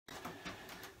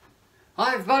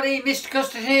Hi everybody, Mr.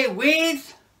 Custard here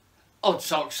with Odd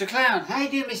Socks the Clown. How you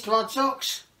doing, Mr. Odd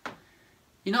Socks?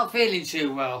 You're not feeling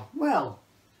too well? Well,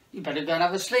 you better go and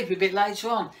have a sleep a bit later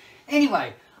on.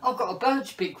 Anyway, I've got a bone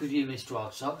to pick with you, Mr.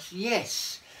 Odd Socks.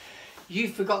 Yes, you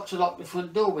forgot to lock the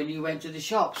front door when you went to the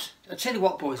shops. I'll tell you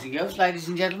what, boys and girls, ladies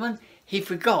and gentlemen, he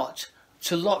forgot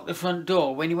to lock the front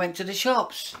door when he went to the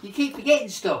shops. You keep forgetting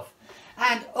stuff.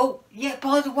 And, oh, yeah,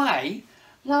 by the way,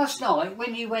 last night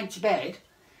when you went to bed,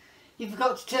 you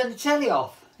forgot to turn the telly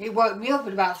off. It woke me up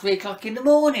at about 3 o'clock in the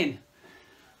morning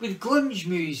with grunge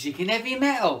music and heavy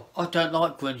metal. I don't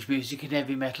like grunge music and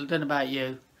heavy metal, don't know about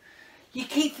you. You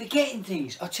keep forgetting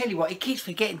things. I'll tell you what, he keeps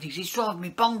forgetting things. It's driving me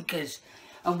bonkers.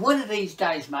 And one of these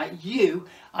days, mate, you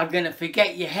are going to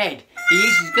forget your head.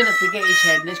 He's going to forget his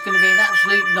head and it's going to be an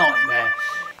absolute nightmare.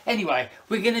 Anyway,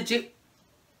 we're going to do...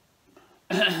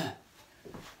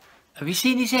 Have you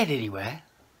seen his head anywhere?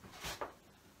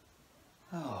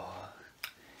 Oh...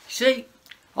 See,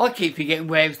 I keep forgetting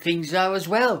where things are as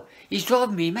well. He's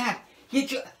driving me mad.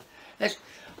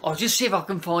 I'll just see if I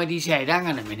can find his head. Hang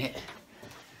on a minute.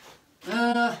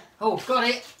 Oh, got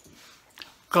it.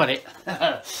 Got it.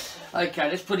 Okay,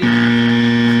 let's put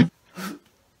it...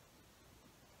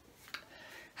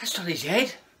 That's not his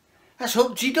head. That's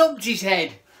Humpty Dumpty's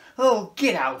head. Oh,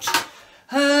 get out.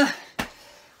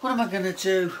 What am I going to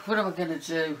do? What am I going to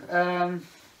do?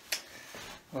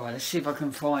 Alright, let's see if I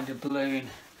can find a balloon.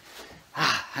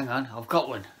 Ah, hang on, I've got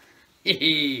one.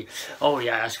 Oh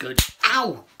yeah, that's good.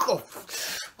 Ow! God.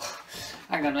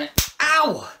 Hang on a minute.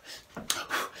 Ow!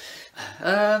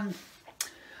 I'll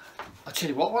tell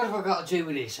you what have I got to do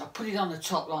with this? I'll put it on the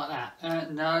top like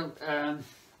that. No,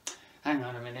 hang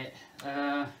on a minute.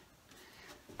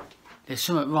 There's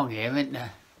something wrong here, isn't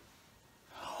there?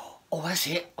 Oh, that's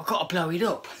it. I've got to blow it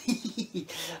up.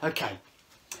 Okay.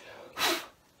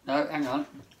 No, hang on.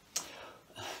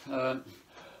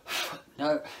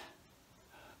 No.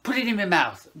 Put it in my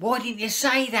mouth. Why didn't you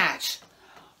say that?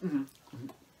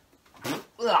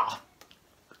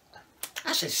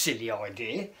 That's a silly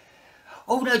idea.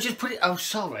 Oh no, just put it... Oh,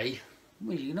 sorry.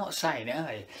 Well, you're not saying it,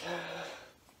 are you?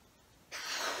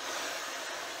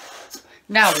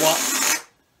 Now what?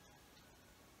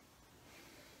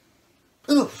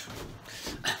 Oof.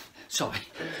 Sorry.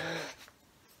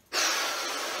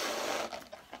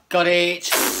 Got it.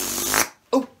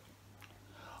 Oh,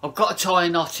 I've got to tie a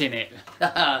knot in it.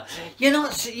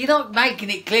 You're not making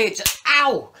it clear to...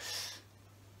 Ow!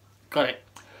 Got it.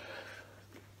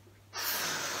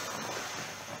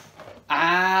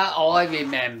 Ah, I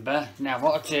remember. Now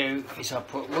what I do is I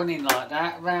put one in like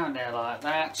that, round there like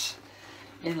that,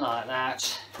 in like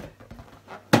that.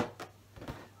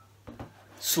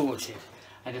 Sorted.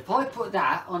 And if I put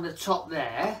that on the top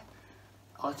there,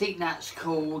 I think that's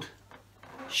called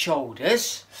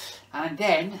shoulders, and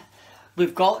then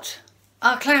we've got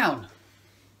our clown.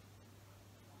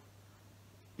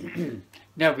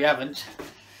 No, we haven't.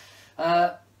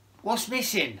 What's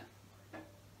missing?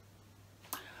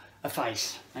 A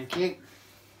face. Thank you.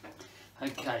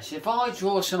 Okay, so if I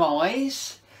draw some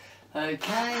eyes,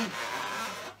 okay,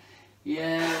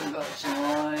 yeah, we've got some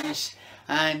eyes,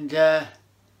 and a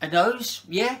nose,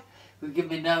 yeah, we'll give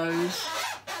him a nose.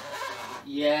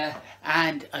 Yeah,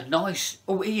 and a nice...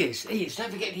 Oh, ears.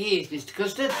 Don't forget the ears, Mr.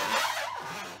 Custard.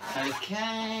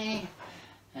 Okay.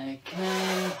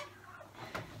 Okay.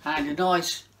 And a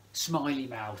nice smiley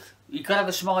mouth. You've got to have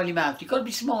a smiley mouth. You've got to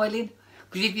be smiling.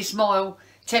 Because if you smile,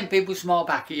 10 people smile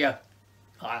back at you.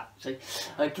 Like that, see?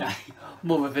 Okay.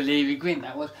 More of a leery grin,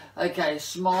 that was. Okay,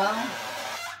 smile.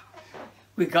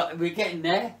 We're getting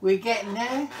there. We're getting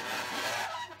there.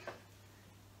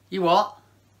 You what?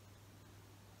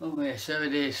 Oh yes, so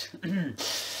it is.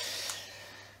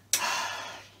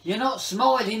 You're not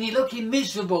smiling, you're looking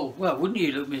miserable. Well, wouldn't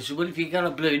you look miserable if you got a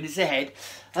balloon in his head?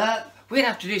 We'd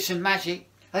have to do some magic.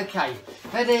 Okay,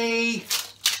 ready?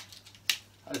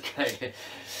 Okay,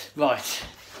 right.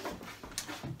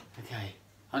 Okay,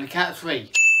 on the count of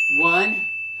 3. 1,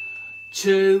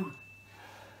 2,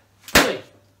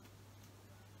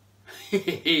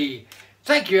 3.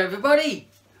 Thank you, everybody.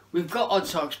 We've got Odd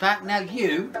Socks back. Now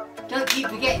you, don't keep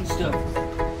forgetting stuff.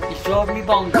 It's driving me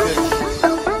bonkers.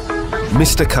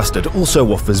 Mr. Custard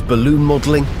also offers balloon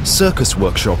modelling, circus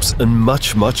workshops and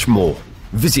much, much more.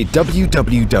 Visit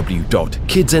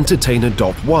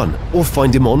www.kidsentertainer.one or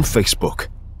find him on Facebook.